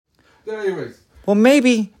Anyways. Well,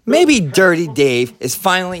 maybe Dirty Dave is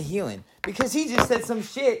finally healing because he just said some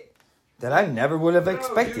shit that I never would have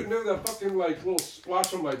expected. No, that fucking little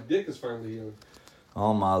splotch on my dick is finally healing.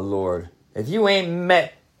 Oh my lord! If you ain't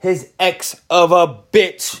met his ex of a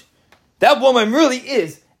bitch, that woman really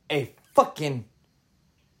is a fucking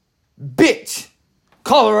bitch.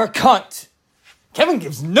 Call her a cunt. Kevin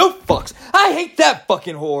gives no fucks. I hate that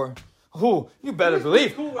fucking whore. Oh, you better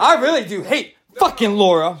believe. Cool, I really do hate fucking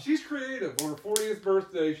Laura. She's creative. On her 40th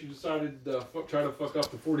birthday, she decided to try to fuck up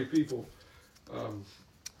to 40 people.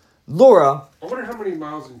 Laura. I wonder how many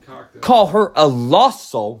miles in cock that. Call her a lost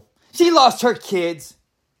soul. She lost her kids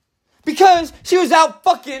because she was out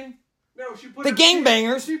fucking the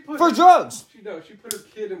gangbangers for drugs. She put her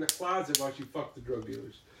kid in the closet while she fucked the drug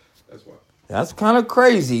dealers. That's why. That's kind of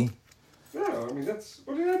crazy. No, I mean, it's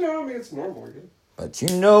normal, I guess. But you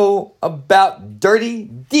know about Dirty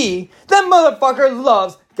D. That motherfucker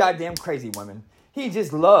loves goddamn crazy women. He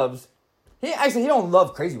just loves... He don't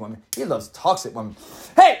love crazy women. He loves toxic women.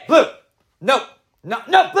 Hey, Blue! No,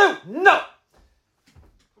 Blue! No!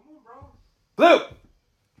 Come on,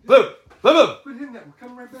 Blue! bro. Quit hitting that. We're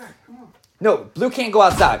coming right back. Come on. No, Blue can't go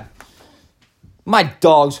outside. My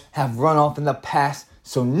dogs have run off in the past,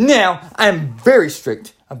 so now I am very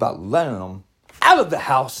strict about letting them out of the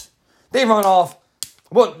house. They run off.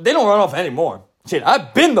 Well, they don't run off anymore. Shit,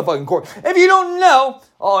 I've been the fucking court. If you don't know,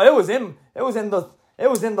 it was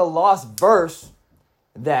in the lost verse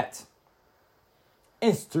that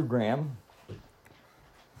Instagram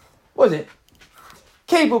wasn't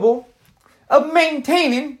capable of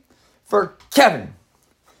maintaining for Kevin.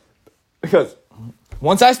 Because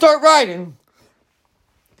once I start writing,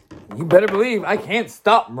 you better believe I can't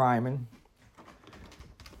stop rhyming.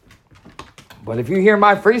 But if you hear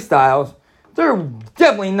my freestyles, they're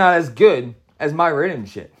definitely not as good as my written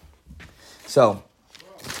shit. So,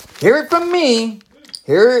 hear it from me.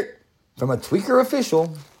 Hear it from a tweaker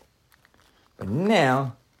official. But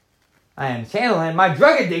now, I am channeling my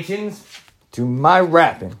drug addictions to my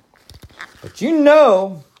rapping. But you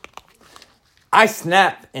know, I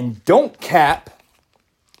snap and don't cap.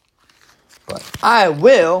 But I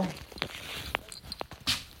will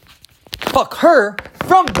fuck her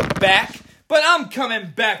from the back. But I'm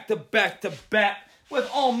coming back to back with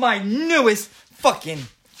all my newest fucking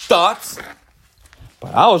thoughts.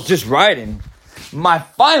 But I was just writing my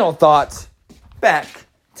final thoughts back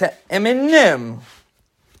to Eminem.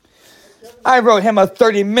 I wrote him a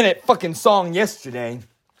 30-minute fucking song yesterday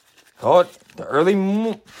called the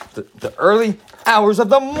early hours of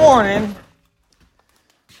the morning.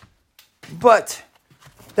 But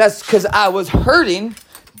that's because I was hurting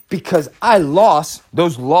because I lost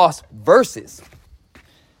those lost verses.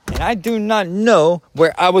 And I do not know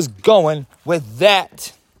where I was going with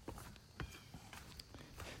that.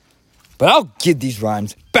 But I'll give these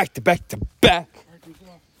rhymes back to back to back.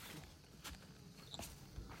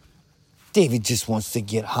 David just wants to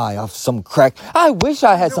get high off some crack. I wish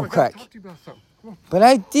I had some crack. But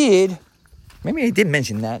I did. Maybe I did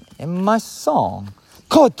mention that in my song.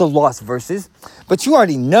 Call it the Lost Verses. But you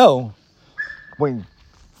already know when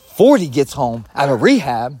 40 gets home out of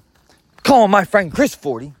rehab, call my friend Chris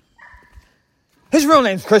 40. His real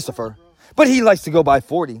name's Christopher, but he likes to go by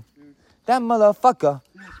 40. That motherfucker.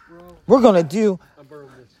 We're gonna do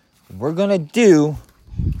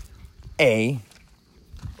a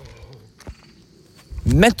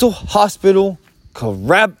mental hospital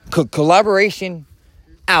collaboration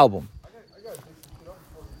album.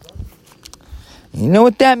 You know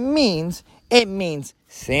what that means? It means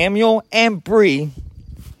Samuel and Bree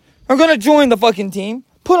are gonna join the fucking team,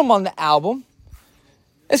 put them on the album.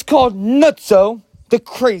 It's called Nutso, The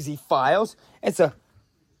Crazy Files. It's a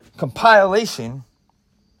compilation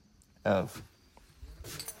of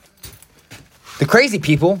the crazy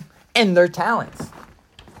people and their talents.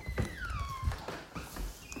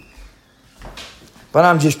 But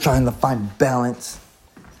I'm just trying to find balance.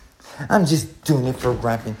 I'm just doing it for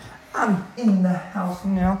rapping. I'm in the house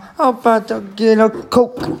now. I'm about to get a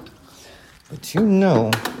Coke. But you know,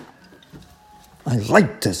 I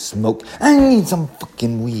like to smoke. I need some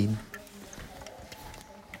fucking weed.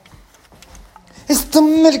 It's the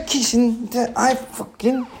medication that I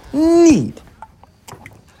fucking need.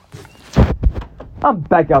 I'm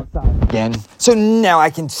back outside again, so now I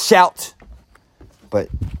can shout. But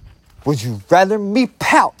would you rather me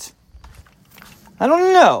pout? I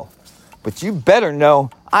don't know. But you better know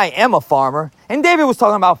I am a farmer. And David was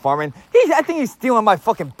talking about farming. I think he's stealing my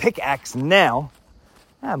fucking pickaxe now.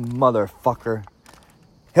 That motherfucker.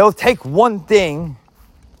 He'll take one thing,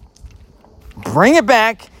 bring it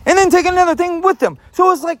back, and then take another thing with him.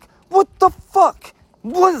 So it's like, what the fuck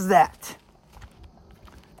was that.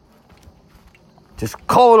 Just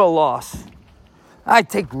call it a loss. I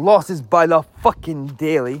take losses by the fucking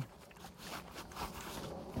daily.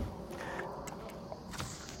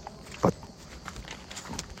 But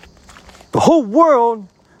the whole world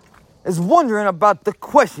is wondering about the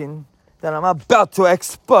question that I'm about to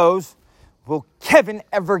expose. Will Kevin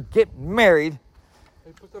ever get married?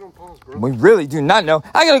 Hey, put that on pause, bro. We really do not know.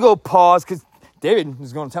 I gotta go pause because David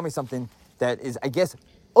is going to tell me something that is, I guess,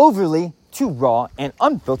 overly too raw and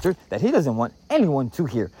unfiltered that he doesn't want anyone to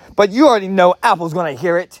hear. But you already know Apple's going to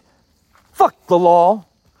hear it. Fuck the law.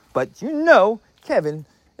 But you know Kevin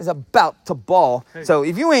is about to ball. Hey. So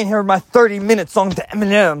if you ain't heard my 30-minute song to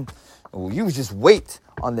Eminem, well, you just wait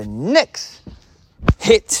on the next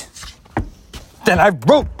hit that I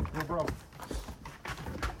wrote. No, bro.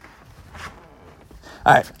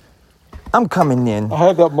 All right, I'm coming in. I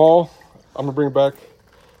had that mall. I'm gonna bring it back,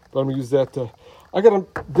 but I'm gonna use that. I gotta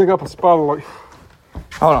dig up a spot of like.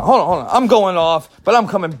 Hold on. I'm going off, but I'm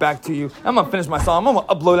coming back to you. I'm gonna finish my song. I'm gonna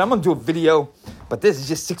upload it. I'm gonna do a video, but this is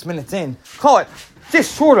just 6 minutes in. Call it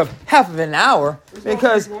just short of half of an hour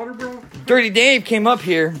because Dirty Dave came up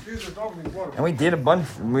here and we did a bunch.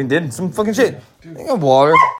 We did some fucking shit. Water.